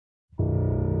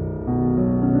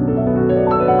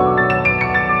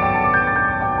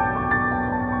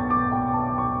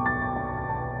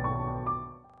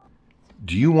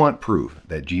want proof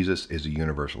that Jesus is a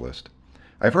universalist?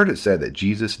 I've heard it said that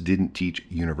Jesus didn't teach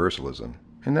universalism,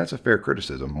 and that's a fair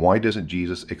criticism. Why doesn't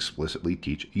Jesus explicitly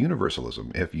teach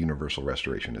universalism if universal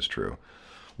restoration is true?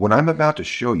 What I'm about to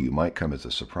show you might come as a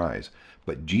surprise,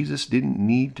 but Jesus didn't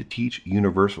need to teach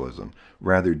universalism.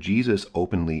 Rather, Jesus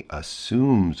openly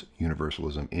assumes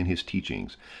universalism in his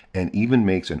teachings and even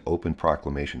makes an open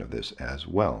proclamation of this as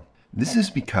well. This is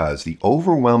because the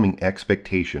overwhelming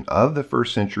expectation of the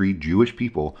first century Jewish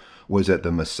people was that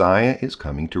the Messiah is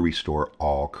coming to restore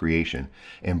all creation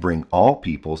and bring all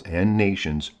peoples and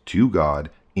nations to God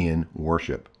in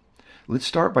worship. Let's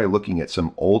start by looking at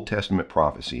some Old Testament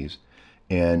prophecies,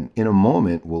 and in a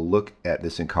moment we'll look at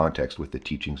this in context with the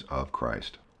teachings of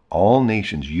Christ. All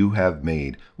nations you have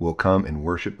made will come and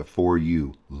worship before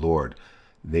you, Lord.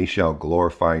 They shall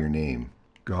glorify your name.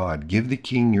 God, give the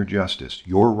king your justice,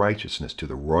 your righteousness to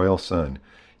the royal son.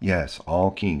 Yes, all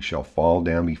kings shall fall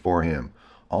down before him.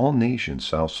 All nations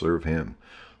shall serve him.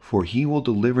 For he will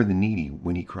deliver the needy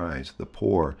when he cries, the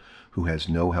poor who has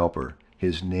no helper.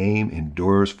 His name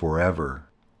endures forever.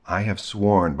 I have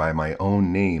sworn by my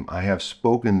own name, I have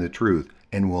spoken the truth,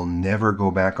 and will never go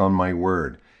back on my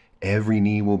word. Every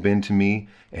knee will bend to me,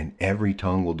 and every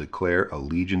tongue will declare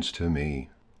allegiance to me.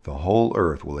 The whole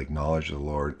earth will acknowledge the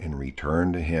Lord and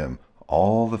return to him.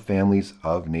 All the families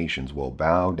of nations will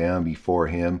bow down before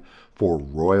him, for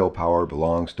royal power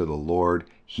belongs to the Lord.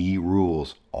 He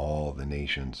rules all the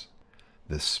nations.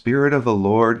 The Spirit of the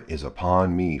Lord is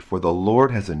upon me, for the Lord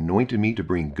has anointed me to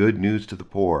bring good news to the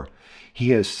poor.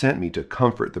 He has sent me to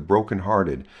comfort the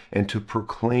brokenhearted and to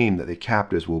proclaim that the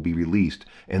captives will be released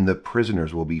and the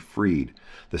prisoners will be freed.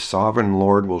 The sovereign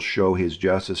Lord will show his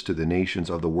justice to the nations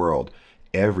of the world.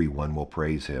 Everyone will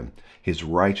praise him. His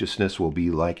righteousness will be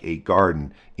like a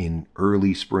garden in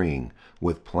early spring,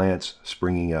 with plants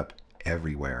springing up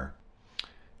everywhere.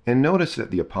 And notice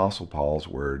that the Apostle Paul's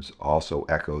words also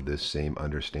echo this same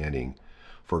understanding.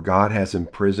 For God has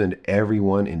imprisoned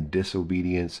everyone in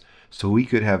disobedience, so he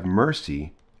could have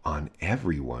mercy on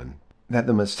everyone. That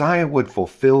the Messiah would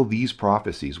fulfill these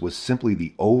prophecies was simply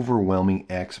the overwhelming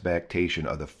expectation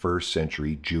of the first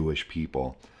century Jewish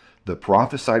people. The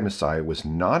prophesied Messiah was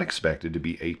not expected to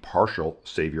be a partial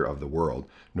savior of the world,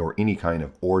 nor any kind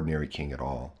of ordinary king at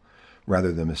all.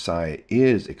 Rather, the Messiah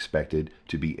is expected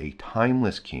to be a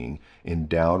timeless king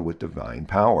endowed with divine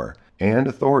power and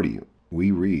authority. We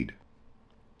read,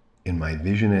 "In my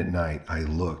vision at night I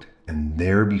looked, and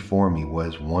there before me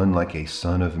was one like a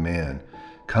son of man,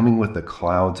 coming with the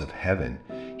clouds of heaven.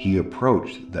 He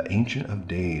approached the Ancient of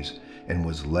Days and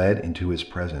was led into his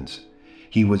presence.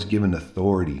 He was given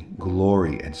authority,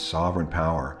 glory, and sovereign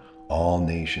power. All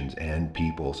nations and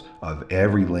peoples of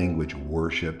every language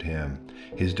worshipped him.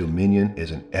 His dominion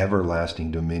is an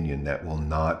everlasting dominion that will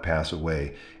not pass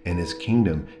away, and his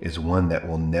kingdom is one that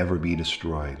will never be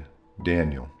destroyed."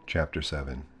 Daniel chapter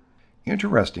 7.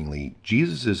 Interestingly,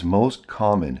 Jesus' most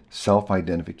common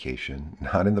self-identification,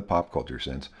 not in the pop culture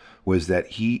sense, was that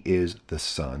he is the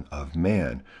Son of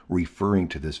Man, referring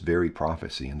to this very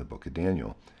prophecy in the book of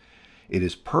Daniel. It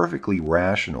is perfectly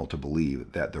rational to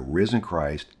believe that the risen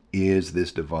Christ is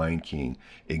this divine king,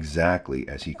 exactly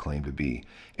as he claimed to be,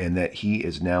 and that he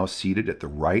is now seated at the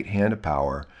right hand of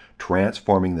power,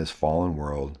 transforming this fallen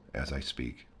world as I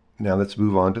speak. Now let's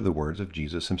move on to the words of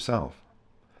Jesus himself.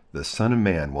 "The Son of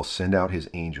Man will send out his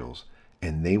angels,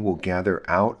 and they will gather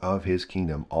out of his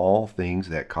kingdom all things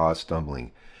that cause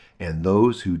stumbling, and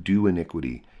those who do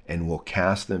iniquity, and will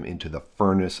cast them into the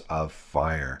furnace of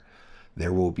fire.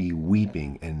 There will be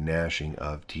weeping and gnashing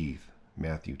of teeth."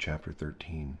 Matthew chapter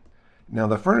 13. Now,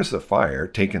 the furnace of fire,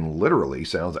 taken literally,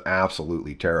 sounds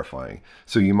absolutely terrifying.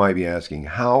 So you might be asking,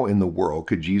 how in the world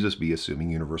could Jesus be assuming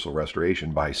universal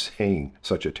restoration by saying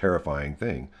such a terrifying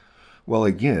thing? Well,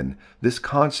 again, this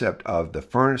concept of the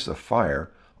furnace of fire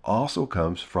also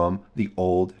comes from the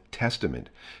Old Testament.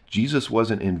 Jesus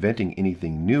wasn't inventing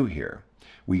anything new here.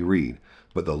 We read,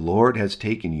 "But the Lord has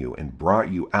taken you and brought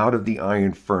you out of the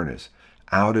iron furnace,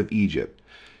 out of Egypt,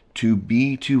 to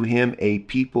be to him a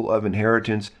people of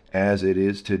inheritance as it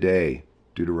is today."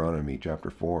 Deuteronomy chapter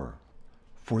 4.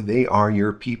 "For they are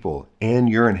your people and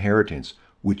your inheritance,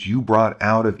 which you brought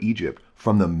out of Egypt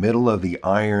from the middle of the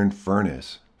iron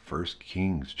furnace." 1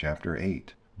 Kings chapter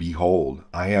 8. "Behold,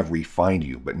 I have refined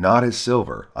you, but not as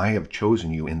silver. I have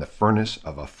chosen you in the furnace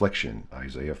of affliction."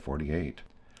 Isaiah 48.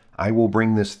 "I will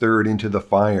bring this third into the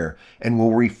fire, and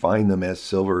will refine them as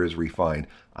silver is refined.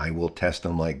 I will test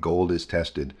them like gold is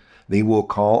tested. They will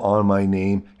call on my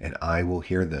name, and I will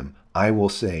hear them. I will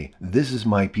say, 'This is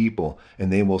my people,'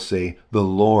 and they will say, 'The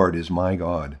Lord is my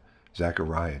God.'"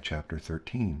 Zechariah chapter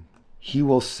 13. He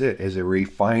will sit as a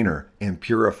refiner and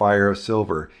purifier of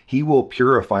silver. He will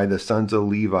purify the sons of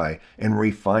Levi and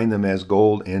refine them as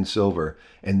gold and silver,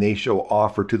 and they shall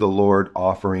offer to the Lord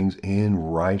offerings in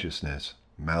righteousness.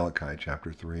 Malachi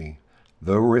chapter 3.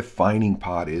 The refining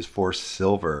pot is for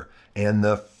silver, and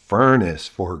the furnace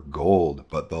for gold,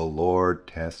 but the Lord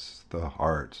tests the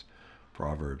hearts.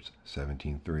 Proverbs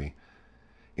 17:3.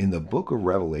 In the book of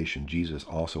Revelation, Jesus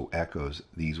also echoes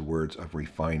these words of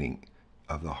refining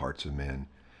of the hearts of men.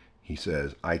 He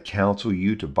says, I counsel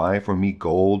you to buy from me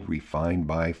gold refined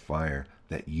by fire,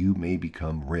 that you may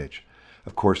become rich.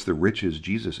 Of course, the riches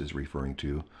Jesus is referring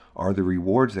to are the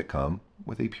rewards that come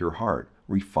with a pure heart,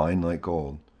 refined like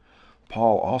gold.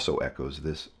 Paul also echoes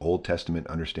this Old Testament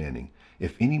understanding.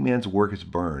 If any man's work is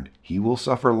burned, he will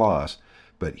suffer loss,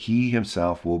 but he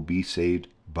himself will be saved,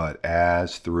 but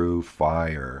as through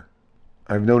fire.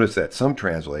 I've noticed that some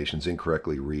translations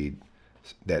incorrectly read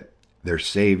that they're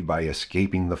saved by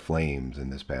escaping the flames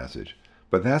in this passage.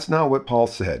 But that's not what Paul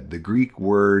said. The Greek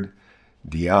word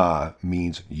dia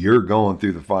means you're going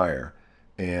through the fire.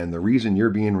 And the reason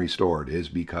you're being restored is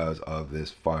because of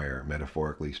this fire,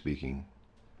 metaphorically speaking.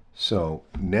 So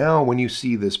now when you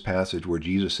see this passage where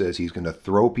Jesus says he's going to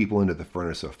throw people into the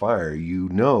furnace of fire, you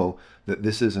know that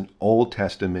this is an Old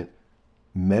Testament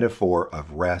metaphor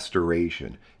of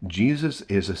restoration. Jesus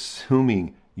is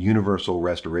assuming universal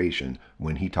restoration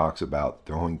when he talks about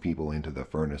throwing people into the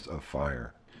furnace of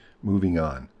fire. Moving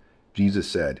on, Jesus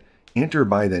said, enter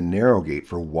by the narrow gate,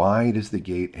 for wide is the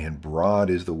gate and broad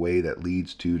is the way that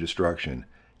leads to destruction,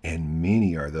 and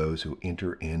many are those who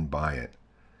enter in by it.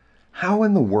 How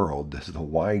in the world does the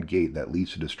wide gate that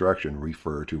leads to destruction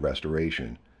refer to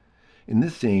restoration? In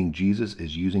this saying, Jesus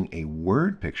is using a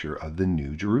word picture of the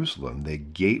New Jerusalem, the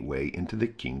gateway into the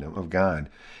kingdom of God.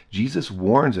 Jesus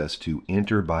warns us to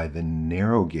enter by the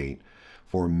narrow gate,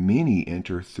 for many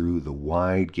enter through the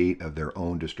wide gate of their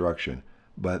own destruction,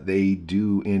 but they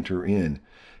do enter in.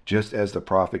 Just as the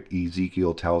prophet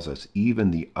Ezekiel tells us,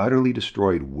 even the utterly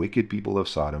destroyed wicked people of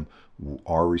Sodom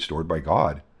are restored by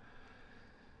God.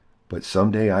 But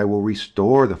someday I will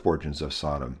restore the fortunes of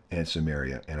Sodom and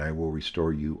Samaria, and I will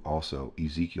restore you also.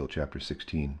 Ezekiel chapter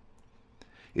 16.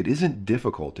 It isn't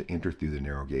difficult to enter through the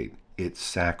narrow gate. It's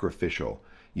sacrificial.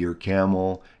 Your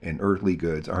camel and earthly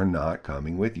goods are not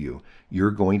coming with you. You're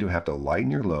going to have to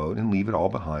lighten your load and leave it all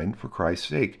behind for Christ's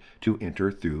sake to enter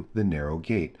through the narrow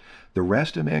gate. The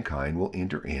rest of mankind will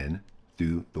enter in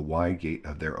through the wide gate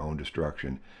of their own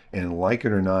destruction. And like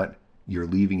it or not, you're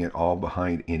leaving it all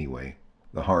behind anyway.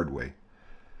 The hard way.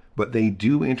 But they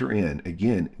do enter in.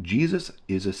 Again, Jesus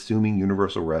is assuming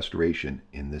universal restoration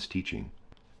in this teaching.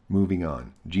 Moving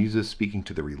on, Jesus, speaking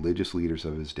to the religious leaders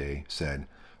of his day, said,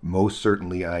 most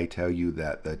certainly I tell you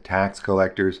that the tax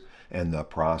collectors and the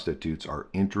prostitutes are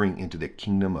entering into the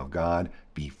kingdom of God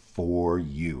before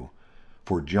you.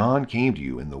 For John came to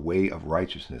you in the way of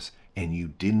righteousness, and you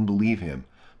didn't believe him,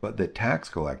 but the tax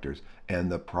collectors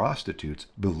and the prostitutes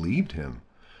believed him.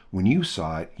 When you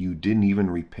saw it, you didn't even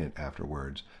repent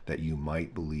afterwards, that you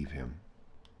might believe him.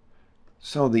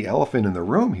 So the elephant in the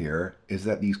room here is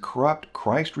that these corrupt,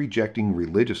 Christ-rejecting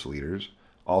religious leaders,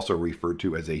 also referred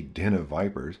to as a den of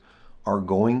vipers, are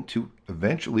going to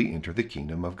eventually enter the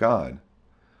kingdom of God.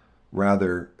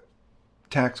 Rather,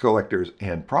 tax collectors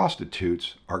and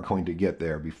prostitutes are going to get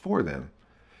there before them.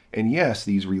 And yes,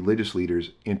 these religious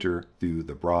leaders enter through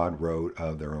the broad road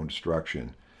of their own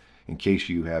destruction. In case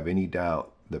you have any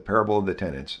doubt, the parable of the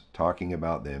tenants, talking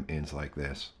about them, ends like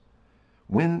this.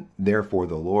 When, therefore,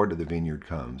 the Lord of the vineyard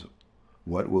comes,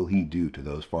 what will he do to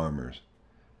those farmers?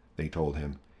 They told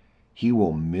him, he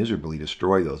will miserably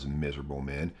destroy those miserable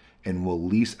men and will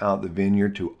lease out the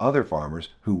vineyard to other farmers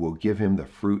who will give him the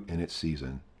fruit in its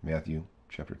season. Matthew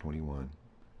chapter 21.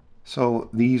 So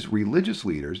these religious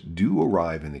leaders do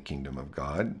arrive in the kingdom of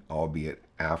God, albeit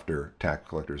after tax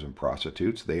collectors and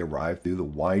prostitutes. They arrive through the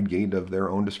wide gate of their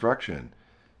own destruction.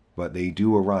 But they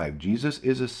do arrive. Jesus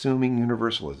is assuming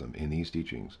universalism in these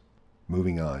teachings.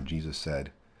 Moving on, Jesus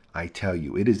said, I tell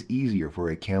you, it is easier for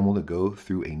a camel to go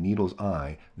through a needle's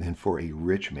eye than for a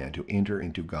rich man to enter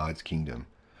into God's kingdom.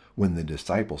 When the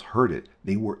disciples heard it,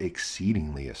 they were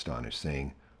exceedingly astonished,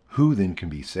 saying, who then can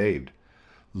be saved?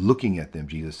 Looking at them,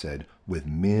 Jesus said, with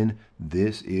men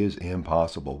this is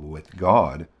impossible, but with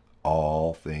God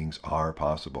all things are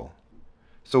possible.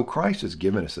 So Christ has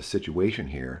given us a situation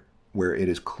here where it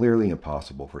is clearly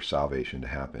impossible for salvation to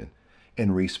happen,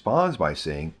 and responds by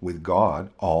saying, with God,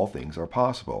 all things are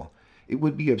possible. It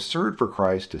would be absurd for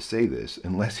Christ to say this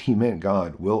unless he meant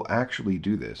God will actually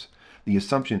do this. The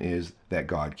assumption is that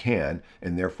God can,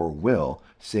 and therefore will,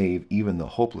 save even the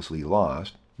hopelessly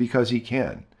lost, because he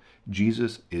can.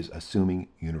 Jesus is assuming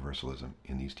universalism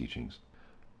in these teachings.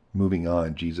 Moving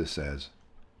on, Jesus says,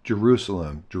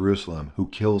 Jerusalem, Jerusalem, who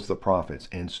kills the prophets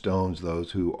and stones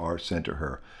those who are sent to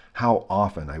her. How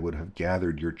often I would have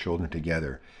gathered your children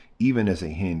together, even as a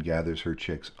hen gathers her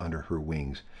chicks under her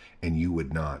wings, and you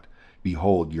would not.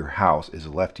 Behold, your house is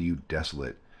left to you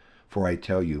desolate. For I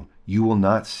tell you, you will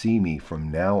not see me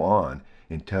from now on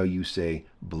until you say,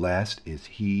 Blessed is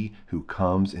he who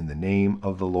comes in the name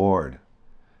of the Lord.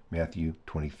 Matthew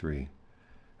 23.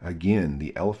 Again,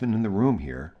 the elephant in the room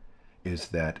here is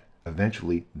that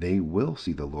eventually they will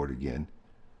see the Lord again,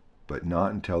 but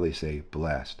not until they say,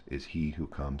 Blessed is he who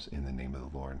comes in the name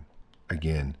of the Lord.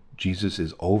 Again, Jesus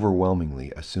is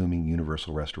overwhelmingly assuming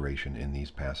universal restoration in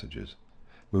these passages.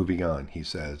 Moving on, he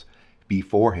says,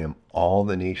 Before him all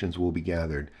the nations will be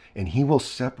gathered, and he will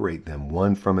separate them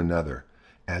one from another,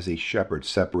 as a shepherd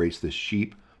separates the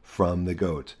sheep from the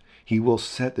goats. He will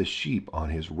set the sheep on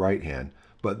his right hand,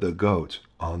 but the goats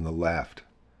on the left.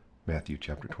 Matthew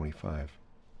chapter 25.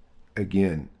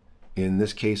 Again, in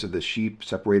this case of the sheep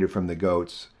separated from the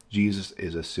goats, Jesus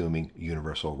is assuming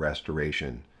universal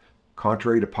restoration.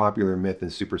 Contrary to popular myth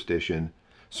and superstition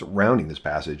surrounding this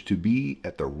passage, to be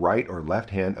at the right or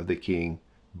left hand of the king,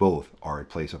 both are a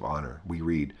place of honor. We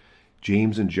read,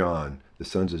 James and John, the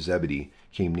sons of Zebedee,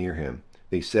 came near him.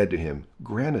 They said to him,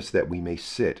 Grant us that we may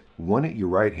sit, one at your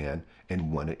right hand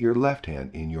and one at your left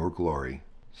hand in your glory.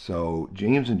 So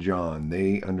James and John,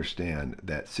 they understand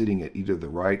that sitting at either the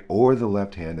right or the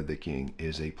left hand of the king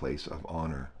is a place of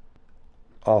honor.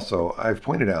 Also, I've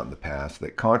pointed out in the past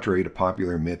that contrary to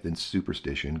popular myth and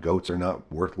superstition, goats are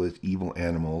not worthless, evil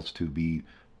animals to be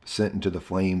sent into the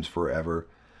flames forever.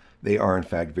 They are in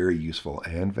fact very useful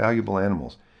and valuable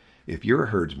animals. If you're a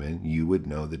herdsman, you would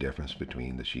know the difference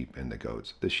between the sheep and the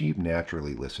goats. The sheep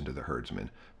naturally listen to the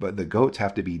herdsman, but the goats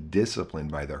have to be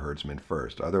disciplined by the herdsman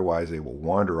first. Otherwise, they will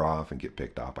wander off and get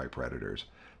picked off by predators.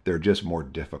 They're just more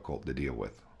difficult to deal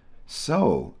with.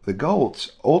 So, the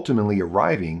goats ultimately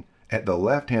arriving at the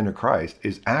left hand of Christ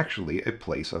is actually a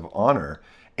place of honor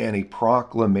and a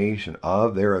proclamation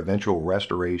of their eventual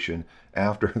restoration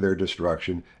after their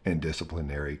destruction and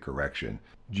disciplinary correction.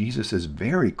 Jesus is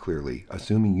very clearly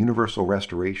assuming universal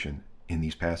restoration in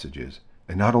these passages.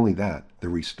 And not only that, the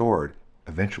restored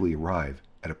eventually arrive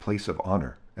at a place of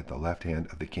honor at the left hand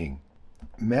of the king.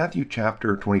 Matthew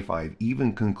chapter 25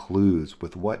 even concludes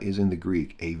with what is in the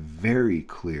Greek a very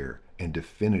clear and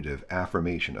definitive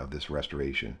affirmation of this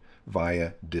restoration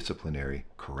via disciplinary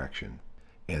correction.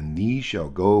 And these shall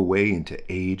go away into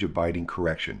age-abiding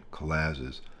correction,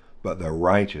 collazes, but the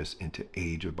righteous into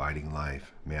age-abiding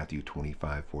life. Matthew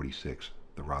 25:46,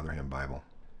 the Rotherham Bible.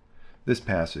 This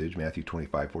passage, Matthew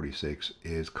 25:46,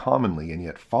 is commonly and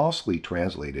yet falsely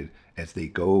translated as they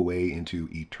go away into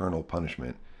eternal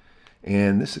punishment.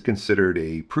 And this is considered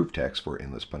a proof text for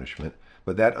endless punishment,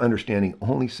 but that understanding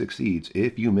only succeeds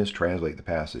if you mistranslate the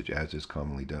passage, as is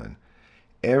commonly done.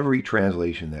 Every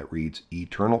translation that reads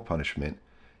eternal punishment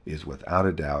is without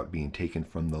a doubt being taken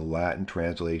from the Latin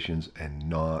translations and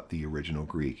not the original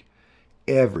Greek.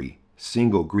 Every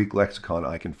single Greek lexicon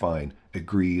I can find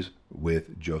agrees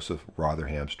with Joseph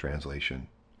Rotherham's translation.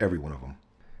 Every one of them.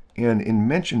 And in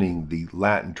mentioning the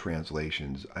Latin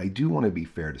translations, I do want to be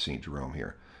fair to St. Jerome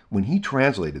here. When he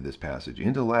translated this passage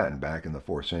into Latin back in the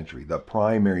 4th century, the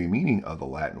primary meaning of the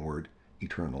Latin word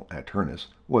eternal, eternus,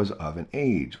 was of an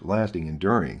age, lasting,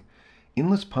 enduring.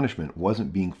 Endless punishment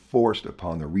wasn't being forced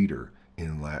upon the reader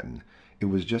in Latin. It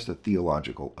was just a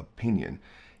theological opinion.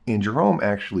 And Jerome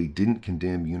actually didn't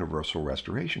condemn universal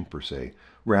restoration per se.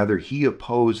 Rather, he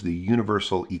opposed the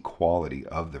universal equality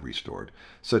of the restored,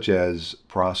 such as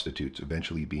prostitutes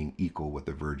eventually being equal with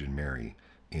the Virgin Mary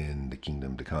in the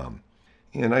kingdom to come.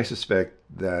 And I suspect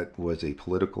that was a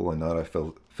political and not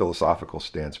a philosophical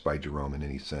stance by Jerome in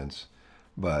any sense.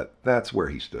 But that's where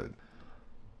he stood.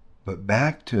 But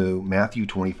back to Matthew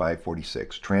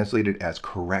 25:46, translated as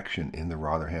correction in the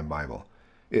Rotherham Bible.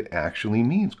 It actually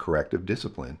means corrective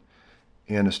discipline.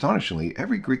 And astonishingly,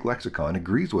 every Greek lexicon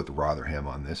agrees with Rotherham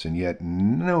on this, and yet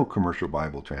no commercial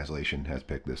Bible translation has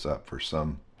picked this up for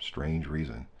some strange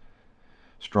reason.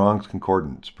 Strong's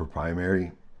Concordance,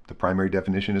 the primary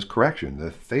definition is correction.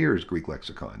 The Thayer's Greek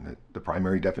lexicon, the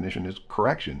primary definition is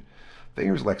correction.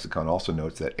 Thayer's lexicon also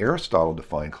notes that Aristotle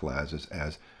defined collazes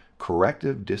as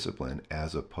corrective discipline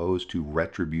as opposed to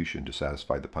retribution to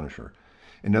satisfy the punisher.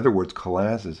 In other words,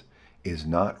 collazes is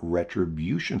not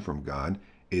retribution from God,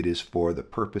 it is for the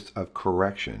purpose of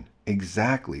correction,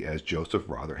 exactly as Joseph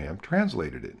Rotherham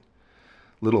translated it.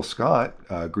 Little Scott,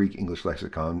 Greek English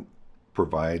lexicon,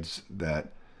 provides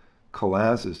that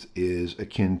collazes is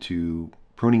akin to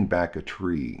pruning back a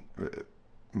tree,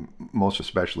 most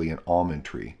especially an almond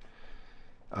tree,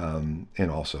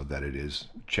 and also that it is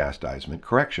chastisement,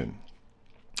 correction.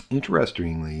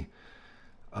 Interestingly,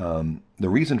 the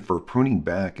reason for pruning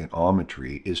back an almond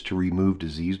tree is to remove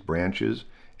diseased branches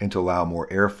and to allow more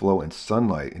airflow and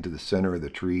sunlight into the center of the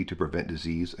tree to prevent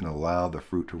disease and allow the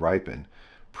fruit to ripen.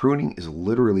 Pruning is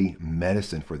literally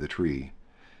medicine for the tree.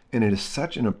 And it is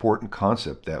such an important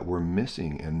concept that we're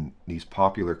missing in these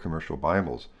popular commercial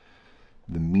Bibles.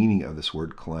 The meaning of this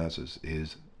word klasis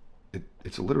is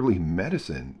it's literally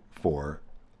medicine for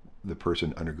the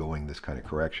person undergoing this kind of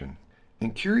correction.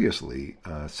 And curiously,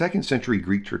 2nd century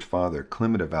Greek church father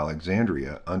Clement of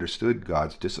Alexandria understood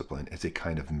God's discipline as a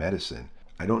kind of medicine.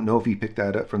 I don't know if he picked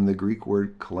that up from the Greek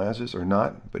word klasis or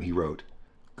not, but he wrote,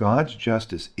 God's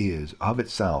justice is, of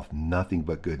itself, nothing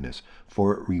but goodness,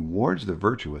 for it rewards the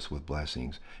virtuous with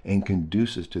blessings and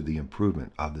conduces to the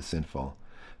improvement of the sinful.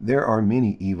 There are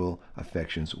many evil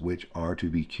affections which are to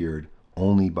be cured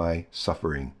only by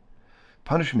suffering.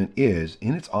 Punishment is,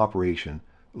 in its operation,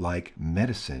 like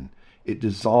medicine. It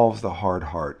dissolves the hard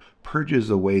heart, purges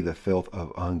away the filth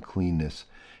of uncleanness,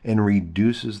 and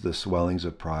reduces the swellings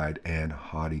of pride and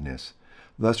haughtiness,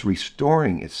 thus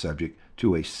restoring its subject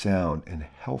to a sound and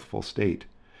healthful state.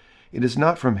 It is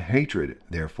not from hatred,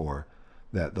 therefore,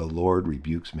 that the Lord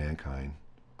rebukes mankind.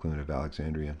 Clement of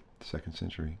Alexandria, 2nd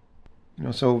century.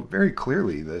 So very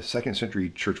clearly, the 2nd century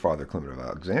church father Clement of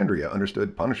Alexandria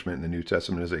understood punishment in the New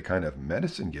Testament as a kind of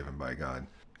medicine given by God.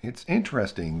 It's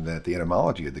interesting that the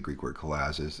etymology of the Greek word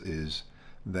klasis is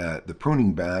that the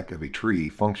pruning back of a tree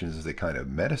functions as a kind of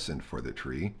medicine for the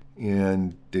tree.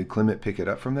 And did Clement pick it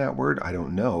up from that word? I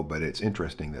don't know, but it's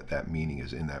interesting that that meaning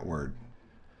is in that word.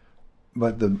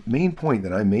 But the main point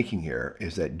that I'm making here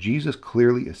is that Jesus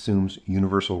clearly assumes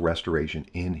universal restoration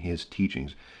in his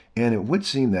teachings. And it would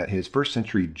seem that his 1st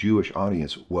century Jewish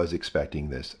audience was expecting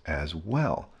this as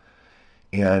well.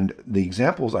 And the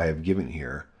examples I have given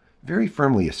here very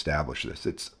firmly establish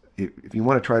this. If you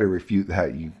want to try to refute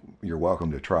that, you're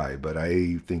welcome to try. But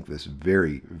I think this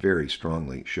very, very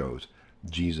strongly shows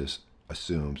Jesus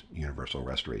assumes universal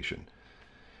restoration.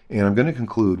 And I'm going to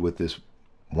conclude with this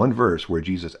one verse where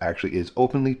Jesus actually is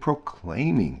openly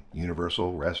proclaiming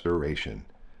universal restoration.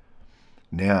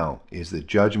 Now is the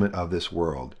judgment of this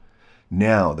world.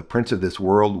 Now the prince of this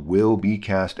world will be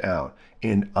cast out.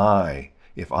 And I,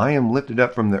 if I am lifted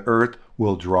up from the earth,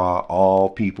 will draw all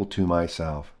people to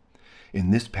myself.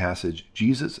 In this passage,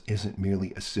 Jesus isn't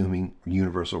merely assuming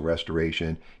universal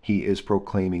restoration. He is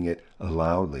proclaiming it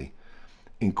loudly.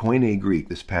 In Koine Greek,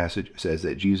 this passage says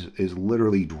that Jesus is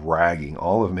literally dragging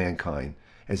all of mankind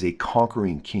as a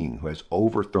conquering king who has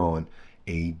overthrown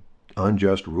an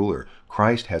unjust ruler.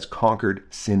 Christ has conquered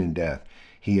sin and death.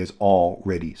 He has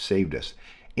already saved us.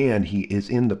 And he is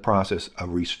in the process of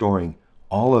restoring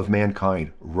all of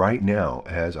mankind right now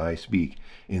as I speak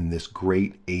in this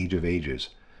great age of ages.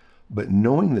 But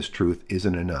knowing this truth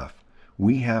isn't enough.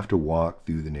 We have to walk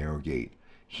through the narrow gate.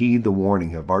 Heed the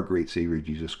warning of our great Savior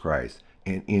Jesus Christ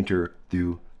and enter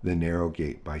through the narrow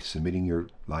gate by submitting your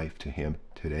life to him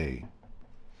today.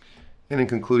 And in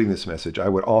concluding this message, I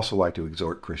would also like to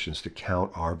exhort Christians to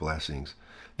count our blessings.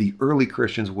 The early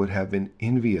Christians would have been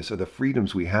envious of the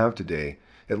freedoms we have today,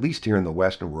 at least here in the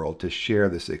Western world, to share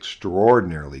this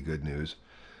extraordinarily good news.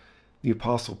 The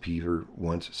Apostle Peter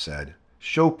once said,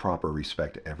 "Show proper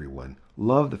respect to everyone.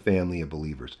 Love the family of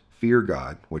believers. Fear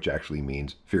God," which actually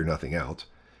means fear nothing else,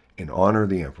 "and honor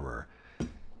the emperor."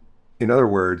 In other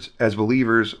words, as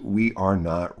believers, we are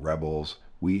not rebels.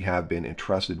 We have been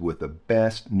entrusted with the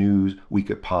best news we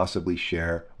could possibly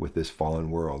share with this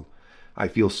fallen world. I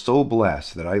feel so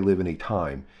blessed that I live in a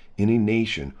time, in a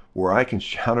nation, where I can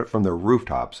shout it from the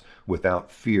rooftops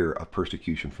without fear of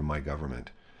persecution from my government.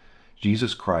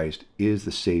 Jesus Christ is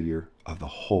the Savior of the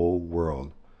whole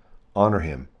world. Honor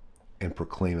him and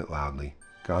proclaim it loudly.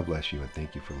 God bless you, and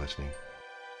thank you for listening.